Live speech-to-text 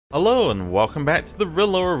Hello and welcome back to the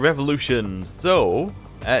Riller Revolution. So,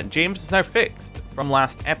 James is now fixed. From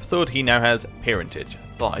last episode, he now has parentage.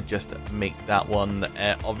 Thought I'd just make that one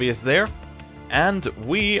obvious there. And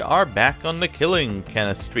we are back on the killing kind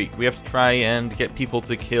of streak. We have to try and get people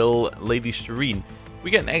to kill Lady Shireen. If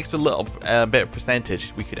we get an extra little bit of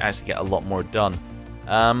percentage, we could actually get a lot more done.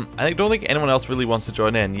 I don't think anyone else really wants to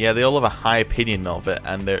join in. Yeah, they all have a high opinion of it,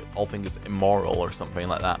 and they all think it's immoral or something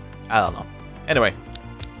like that. I don't know. Anyway.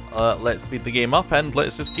 Let's speed the game up and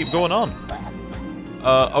let's just keep going on.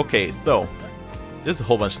 Okay, so there's a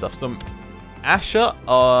whole bunch of stuff. So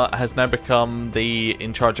Asha has now become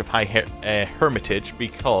in charge of High Hermitage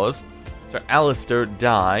because Sir Alistair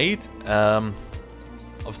died of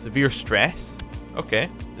severe stress. Okay,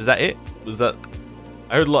 is that it? Was that?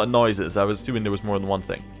 I heard a lot of noises. I was assuming there was more than one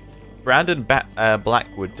thing. Brandon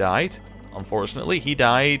Blackwood died. Unfortunately, he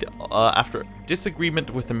died after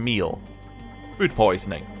disagreement with a meal. Food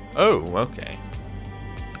poisoning. Oh, okay.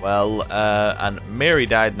 Well, and Mary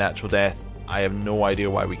died natural death. I have no idea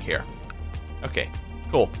why we care. Okay,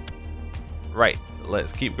 cool. Right,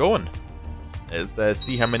 let's keep going. Let's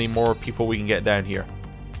see how many more people we can get down here.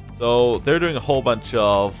 So, they're doing a whole bunch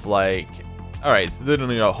of, like... Alright, so they're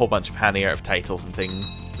doing a whole bunch of handing out of titles and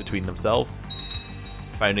things between themselves.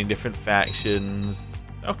 Founding different factions.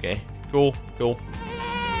 Okay, cool, cool.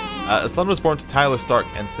 A son was born to Tyler Stark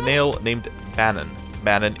and Sanail named Bannon.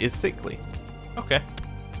 Bannon is sickly. Okay.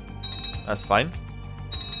 That's fine.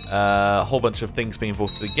 A whole bunch of things being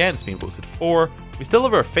voted against, being voted for. We still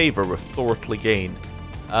have our favour with Thor Clegane.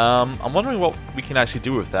 I'm wondering what we can actually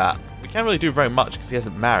do with that. We can't really do very much because he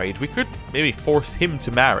hasn't married. We could maybe force him to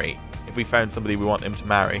marry if we found somebody we want him to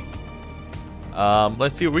marry.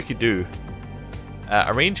 Let's see what we could do.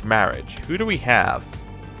 Arrange marriage. Who do we have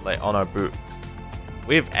like on our books?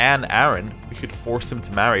 We have Anne Aaron. We could force him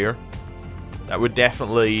to marry her. That would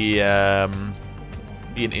definitely be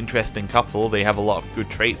an interesting couple. They have a lot of good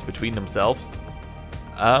traits between themselves.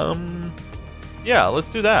 Yeah, let's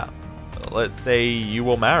do that. Let's say you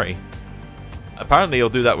will marry. Apparently he'll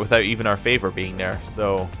do that without even our favor being there.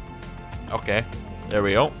 So, okay. There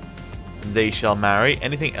we go. They shall marry.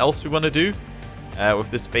 Anything else we want to do with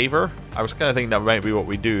this favor? I was kind of thinking that might be what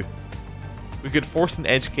we do. We could force an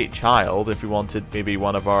educate child if we wanted maybe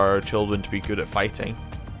one of our children to be good at fighting.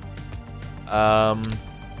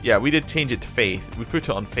 Yeah, we did change it to faith. We put it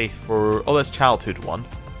on faith for... Oh, that's childhood one.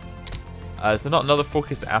 Is there not another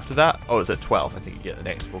focus after that? Oh, it's at 12. I think you get the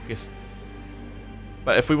next focus.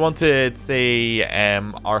 But if we wanted, say,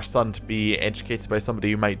 our son to be educated by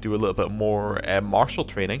somebody who might do a little bit more martial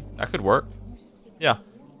training, that could work. Yeah,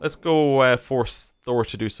 let's go force Thor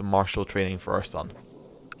to do some martial training for our son.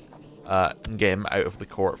 And get him out of the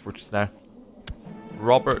court for just now.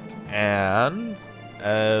 Robert and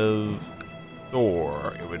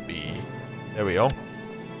Thor, it would be. There we go.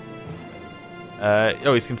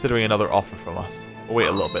 Oh, he's considering another offer from us. We'll wait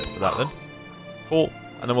a little bit for that then. Cool.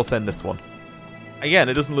 And then we'll send this one. Again,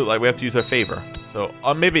 it doesn't look like we have to use our favor. So,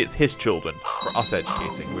 maybe it's his children. For us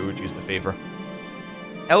educating, we would use the favor.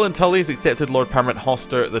 Helen Tully has accepted Lord Paramount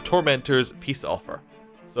Hoster the Tormentor's peace offer.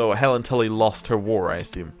 So, Helen Tully lost her war, I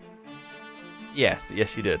assume. Yes,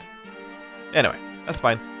 she did. Anyway, that's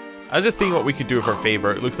fine. I was just seeing what we could do with our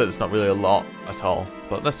favor. It looks like it's not really a lot at all,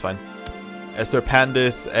 but that's fine. Sir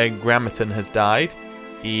Pandus Grammaton has died.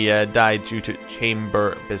 He died due to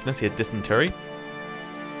chamber business. He had dysentery.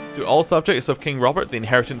 To all subjects of King Robert, the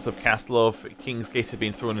inheritance of Castle of Kingsgate had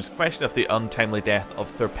been thrown into question of the untimely death of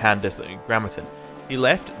Sir Pandus Grammaton. He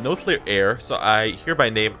left no clear heir, so I hereby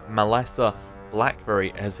name Melissa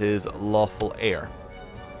Blackberry as his lawful heir.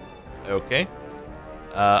 Okay.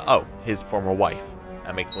 Oh, his former wife.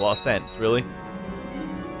 That makes a lot of sense, really.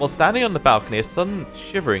 While standing on the balcony, a sudden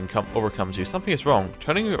shivering overcomes you. Something is wrong.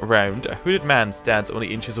 Turning around, a hooded man stands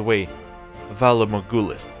only inches away. Valar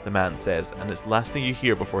Morghulis, the man says, and it's the last thing you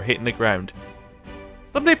hear before hitting the ground.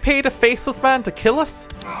 Somebody paid a faceless man to kill us?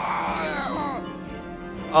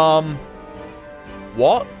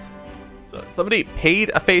 What? So somebody paid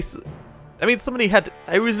a face... I mean, somebody had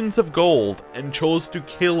thousands of gold and chose to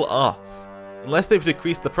kill us. Unless they've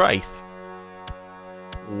decreased the price.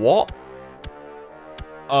 What?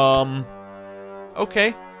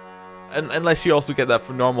 Okay. And unless you also get that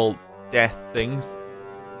for normal death things.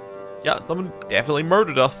 Yeah, someone definitely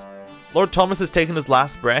murdered us. Lord Thomas has taken his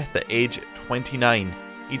last breath at age 29.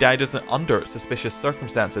 He died under suspicious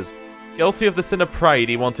circumstances. Guilty of the sin of pride,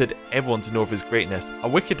 he wanted everyone to know of his greatness. A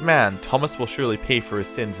wicked man, Thomas will surely pay for his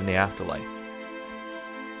sins in the afterlife.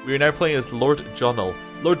 We are now playing as Lord Jonel.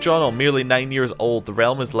 Lord Jonel, merely 9 years old, the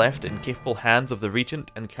realm is left in capable hands of the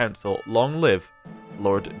Regent and Council. Long live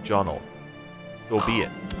Lord Jonel. so be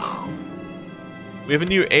it. We have a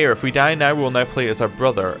new heir. If we die now, we will now play as our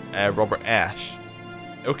brother, Robert Ashe.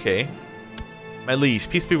 Okay. My liege,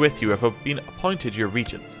 peace be with you. I have been appointed your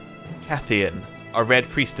regent. Cathian, our red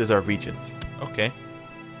priest, is our regent. Okay.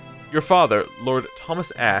 Your father, Lord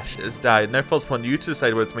Thomas Ashe, has died. Now falls upon you to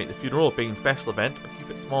decide whether to make the funeral a big and special event or keep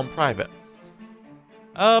it small and private.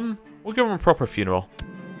 We'll give him a proper funeral.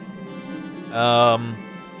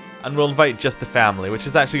 And we'll invite just the family, which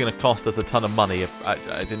is actually going to cost us a ton of money if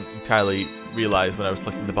I didn't entirely realize when I was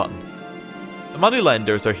clicking the button. The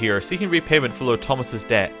moneylenders are here, seeking repayment for Lord Thomas's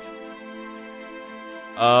debt.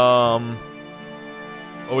 Well,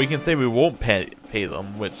 we can say we won't pay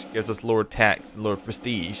them, which gives us lower tax and lower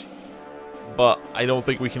prestige. But I don't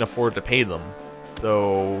think we can afford to pay them,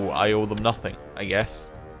 so I owe them nothing, I guess.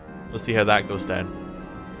 We'll see how that goes down.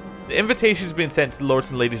 The invitation has been sent to the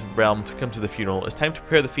lords and ladies of the realm to come to the funeral. It's time to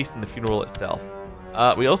prepare the feast and the funeral itself.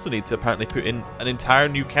 We also need to apparently put in an entire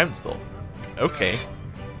new council. Okay.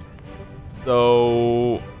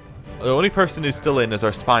 So, the only person who's still in is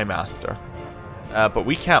our spy master. But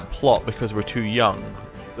we can't plot because we're too young.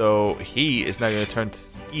 So, he is now going to turn to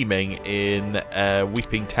scheming in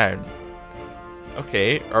Weeping Town.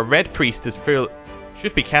 Okay, our red priest is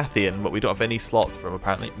should be Cathian, but we don't have any slots for him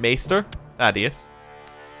apparently. Maester, Thaddeus.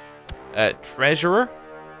 Treasurer.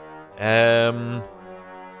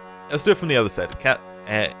 Let's do it from the other side.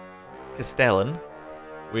 Castellan.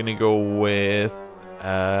 We're gonna go with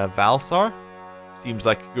Valsar. Seems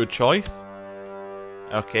like a good choice.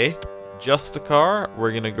 Okay. Justicar.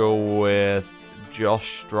 We're gonna go with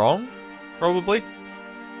Josh Strong, probably.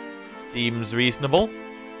 Seems reasonable.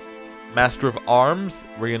 Master of Arms.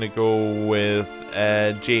 We're gonna go with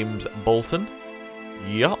James Bolton.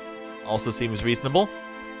 Yup. Also seems reasonable.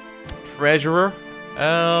 Treasurer.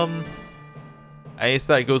 I guess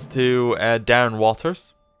that goes to Darren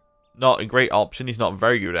Waters. Not a great option. He's not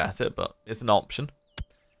very good at it, but it's an option.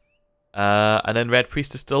 And then Red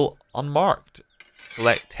Priest is still unmarked.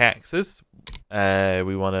 Collect taxes.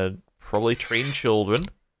 We want to probably train children.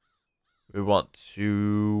 We want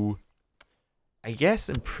to, I guess,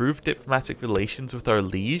 improve diplomatic relations with our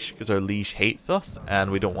liege, because our liege hates us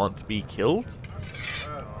and we don't want to be killed.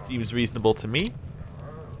 Seems reasonable to me.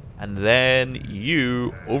 And then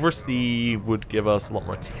you, oversee, would give us a lot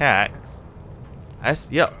more tax.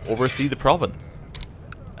 Yeah, oversee the province.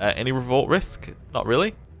 Any revolt risk? Not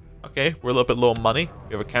really. Okay, we're a little bit low on money.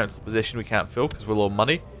 We have a council position we can't fill because we're low on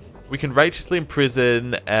money. We can righteously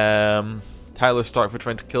imprison Tyler Stark for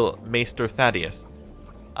trying to kill Maester Thaddeus.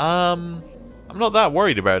 I'm not that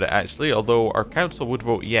worried about it, actually, although our council would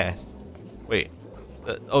vote yes. Wait.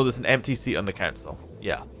 Oh, there's an empty seat on the council.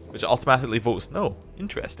 Yeah. Which automatically votes no.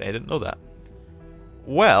 Interesting, I didn't know that.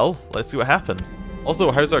 Well, let's see what happens.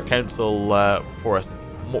 Also, how's our council for us?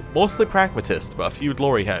 Mostly pragmatist, but a few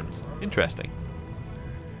glory hounds. Interesting.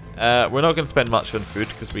 We're not going to spend much on food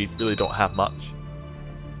because we really don't have much.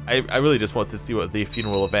 I really just wanted to see what the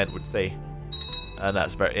funeral event would say. And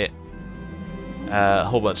that's about it. A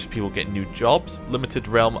whole bunch of people getting new jobs. Limited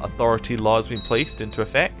realm authority law has been placed into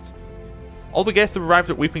effect. All the guests have arrived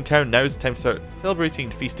at Weeping Town. Now is the time to start celebrating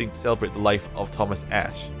and feasting to celebrate the life of Thomas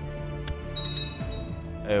Ashe.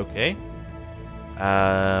 Okay.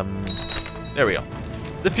 There we go.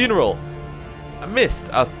 The funeral. Amidst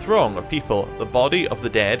a throng of people, the body of the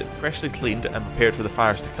dead, freshly cleaned and prepared for the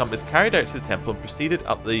fires to come, is carried out to the temple and proceeded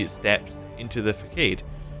up the steps into the facade.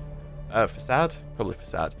 Facade? Probably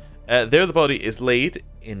facade. There the body is laid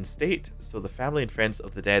in state, so the family and friends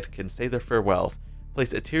of the dead can say their farewells.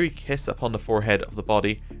 Place a teary kiss upon the forehead of the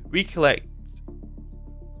body. Recollect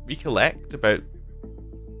about...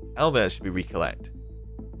 I don't think that should be recollect.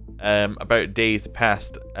 About days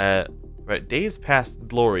past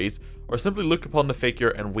glories, or simply look upon the figure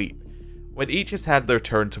and weep. When each has had their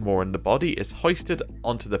turn to mourn, the body is hoisted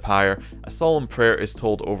onto the pyre, a solemn prayer is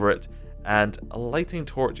told over it, and a lighting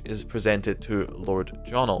torch is presented to Lord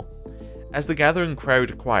Jonel. As the gathering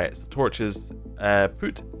crowd quiets, the torch is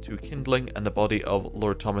put to kindling and the body of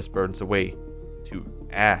Lord Thomas burns away to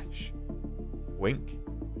ash. Wink.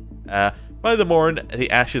 By the morn, the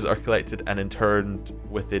ashes are collected and interned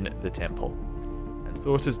within the temple. And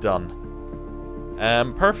so it is done.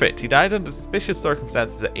 Perfect. He died under suspicious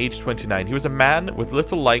circumstances at age 29. He was a man with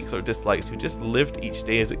little likes or dislikes who just lived each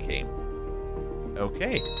day as it came.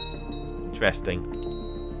 Okay. Interesting.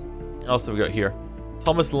 Also, we got here.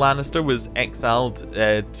 Thomas Lannister was exiled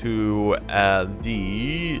to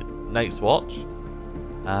the Night's Watch.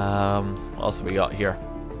 What else have we got here?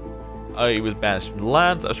 Oh, he was banished from the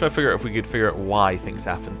lands. I was trying to figure out if we could figure out why things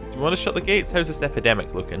happened. Do you want to shut the gates? How's this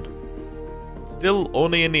epidemic looking? Still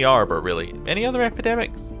only in the Arbor, really. Any other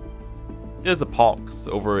epidemics? There's a pox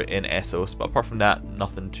over in Essos, but apart from that,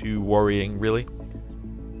 nothing too worrying, really.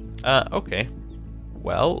 Okay.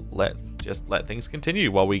 Well, let's just let things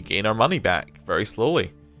continue while we gain our money back very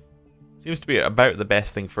slowly. Seems to be about the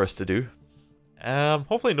best thing for us to do.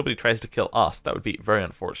 Hopefully nobody tries to kill us. That would be very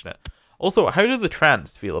unfortunate. Also, how do the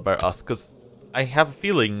Trants feel about us? Because I have a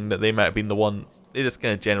feeling that they might have been the one... They just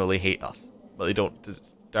kind of generally hate us. But they don't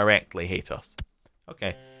just directly hate us.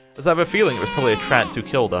 Okay. Because I have a feeling it was probably a Trant who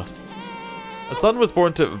killed us. A son was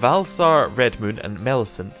born to Valsar Redmoon and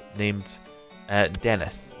Melisant named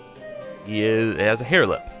Dennis. He has a hair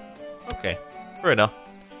lip. Okay. Fair enough.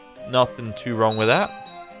 Nothing too wrong with that.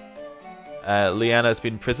 Lyanna has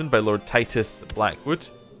been imprisoned by Lord Titus Blackwood.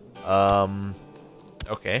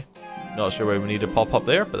 Okay. Not sure why we need to pop up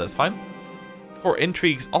there, but that's fine. For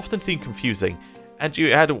intrigues often seem confusing, and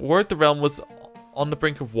you had word the realm was on the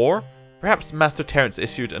brink of war? Perhaps Master Terence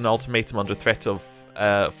issued an ultimatum under threat of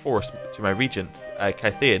force to my regent,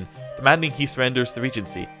 Kytheon, demanding he surrenders the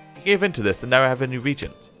regency. He gave in to this, and now I have a new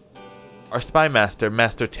regent. Our spy master,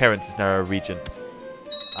 Master Terence, is now our regent.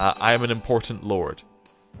 I am an important lord.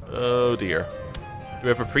 Oh dear. Do we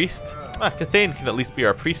have a priest? Kytheon can at least be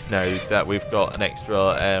our priest now that we've got an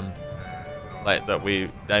extra,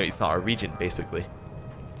 now he's not our regent, basically.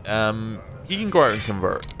 He can go out and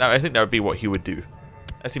convert. Now, I think that would be what he would do.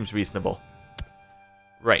 That seems reasonable.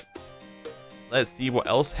 Right. Let's see what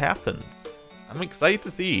else happens. I'm excited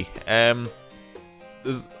to see.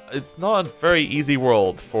 It's not a very easy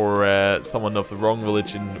world for someone of the wrong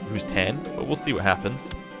religion who's 10, but we'll see what happens.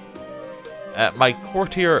 My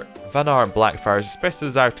courtier Valar Blackfire expressed a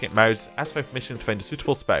desire to get married, asked for permission to find a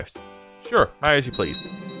suitable spouse. Sure, marry as you please.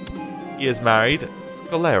 He is married.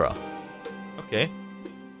 Scalera. Okay.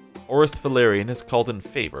 Oris Valerian is called in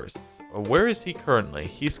favors. Where is he currently?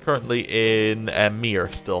 He's currently in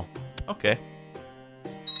Mir still. Okay.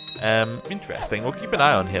 Interesting. We'll keep an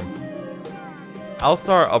eye on him.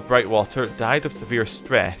 Alsar of Brightwater died of severe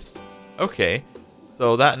stress. Okay.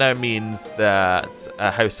 So that now means that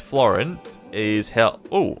House Florent is held...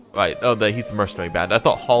 Oh, right. Oh, he's the mercenary band. I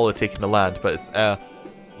thought Hall had taken the land, but it's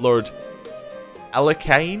Lord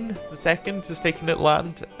Alakain II is taking the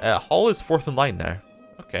land. Hall is 4th in line now.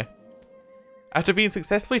 Okay. After being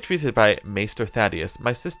successfully treated by Maester Thaddeus,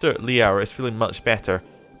 my sister Liara is feeling much better.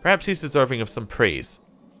 Perhaps he's deserving of some praise.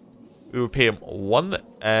 We will pay him 1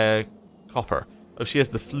 copper. Oh, she has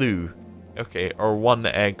the flu. Okay, or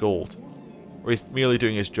 1 gold. Or he's merely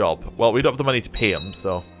doing his job. Well, we don't have the money to pay him,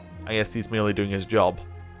 so I guess he's merely doing his job.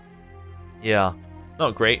 Yeah,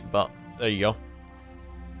 not great, but there you go.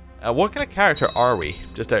 What kind of character are we?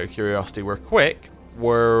 Just out of curiosity. We're quick,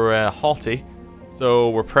 we're haughty, so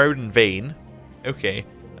we're proud and vain. Okay,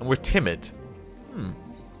 and we're timid.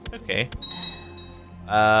 Okay.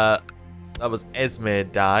 That was Esme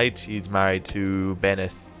died. She's married to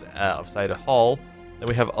Bennis of Cider Hall. Then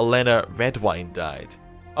we have Elena Redwine died.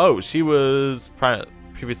 Oh, she was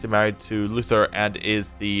previously married to Luther and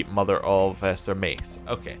is the mother of Sir Mace.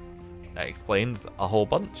 Okay, that explains a whole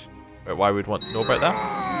bunch. But why we'd want to know about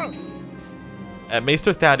that?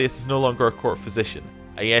 Maester Thaddeus is no longer a court physician.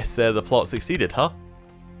 I guess the plot succeeded, huh?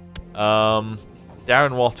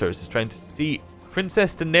 Darren Waters is trying to see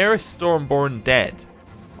Princess Daenerys Stormborn dead.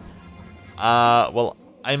 Well,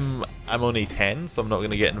 I'm only 10, so I'm not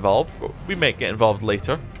going to get involved. But we might get involved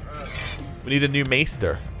later. We need a new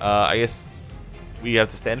maester. I guess we have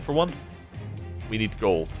to send for one. We need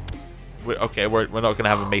gold. Okay, we're not going to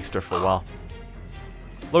have a maester for a while.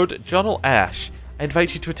 Lord Jonal Ash, I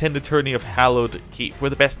invite you to attend the tourney of Hallowed Keep, where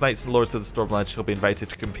the best knights and lords of the Stormland shall be invited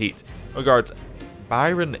to compete. Regards,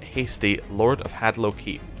 Byron Hasty, Lord of Hadlow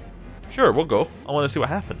Keep. Sure, we'll go. I want to see what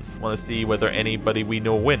happens. I want to see whether anybody we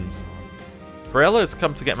know wins. Perella has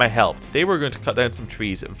come to get my help. Today we're going to cut down some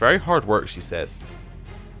trees. Very hard work, she says.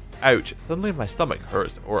 Ouch, suddenly my stomach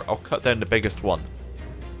hurts, or I'll cut down the biggest one.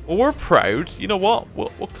 Well, we're proud. You know what? We'll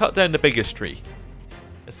cut down the biggest tree.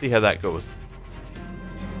 Let's see how that goes.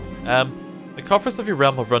 The coffers of your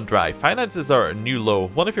realm have run dry. Finances are a new low.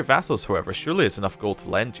 One of your vassals, however, surely has enough gold to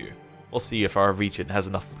lend you. We'll see if our regent has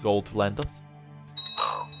enough gold to lend us.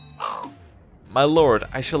 My lord,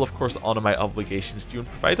 I shall of course honour my obligations to you and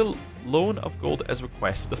provide a loan of gold as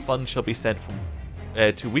requested. The funds shall be sent from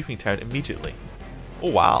to Weeping Town immediately.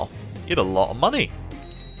 Oh wow, you had a lot of money.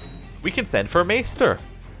 We can send for a maester.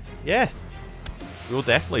 Yes, we will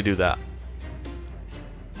definitely do that.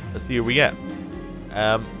 Let's see who we get.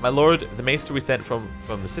 My lord, the maester we sent from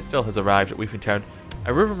the citadel has arrived at Weeping Town.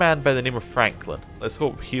 A riverman by the name of Franklin. Let's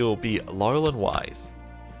hope he'll be loyal and wise.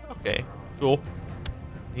 Okay, cool.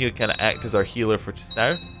 He'll kind of act as our healer for just now.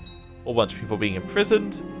 Whole bunch of people being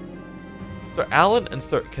imprisoned. Sir Alan and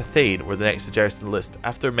Sir Cathane were the next to joust in the list.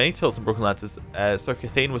 After many tilts and broken lances, Sir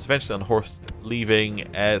Cathane was eventually unhorsed, leaving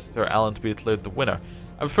Sir Alan to be declared the winner.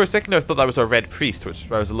 And for a second I thought that was our Red Priest, which is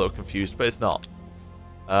why I was a little confused, but it's not.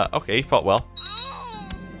 Okay, he fought well.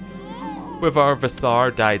 Quivar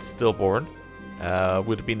Vassar died stillborn.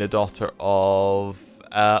 Would have been the daughter of...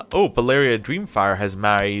 Valeria Dreamfire has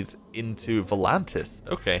married into Volantis.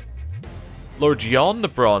 Okay. Lord Jon the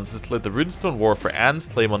Bronze has declared the Runestone War for Anne's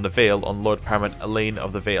claim on the Vale on Lord Paramount Elaine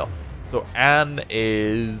of the Vale. So Anne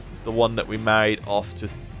is the one that we married off to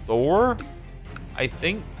Thor, I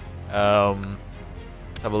think.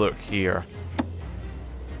 Let's have a look here.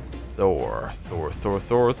 Thor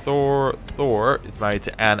is married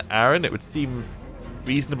to Anne Arryn. It would seem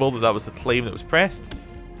reasonable that that was the claim that was pressed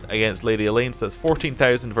against Lady Elaine. So that's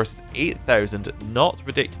 14,000 versus 8,000. Not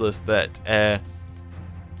ridiculous that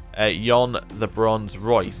Jon the Bronze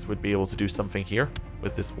Royce would be able to do something here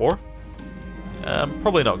with this war.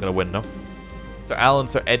 Probably not going to win though. Sir Alan and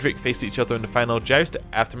Sir Edric faced each other in the final joust.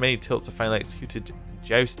 After many tilts of finally executed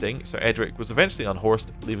jousting, Sir Edric was eventually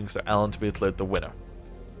unhorsed, leaving Sir Alan to be declared the winner.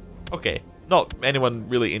 Okay, not anyone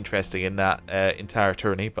really interesting in that entire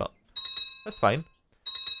tourney, but that's fine.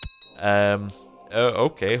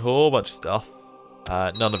 Okay, whole bunch of stuff.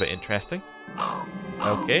 None of it interesting.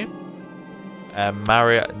 Okay.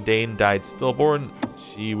 Maria Dane died stillborn.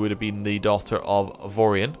 She would have been the daughter of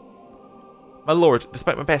Vorian. My lord,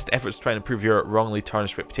 despite my best efforts to try and improve your wrongly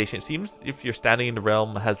tarnished reputation, it seems if your standing in the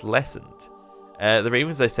realm has lessened. The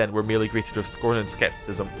ravens I sent were merely greeted with scorn and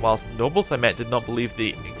skepticism, whilst nobles I met did not believe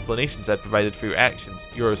the explanations I provided for your actions.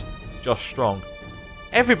 Yours, Josh Strong.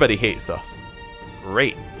 Everybody hates us.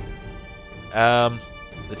 Great. The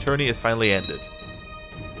tourney is finally ended.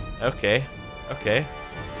 Okay. Okay.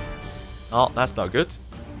 Oh, that's not good.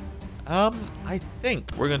 I think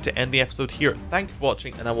we're going to end the episode here. Thank you for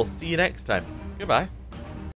watching, and I will see you next time. Goodbye.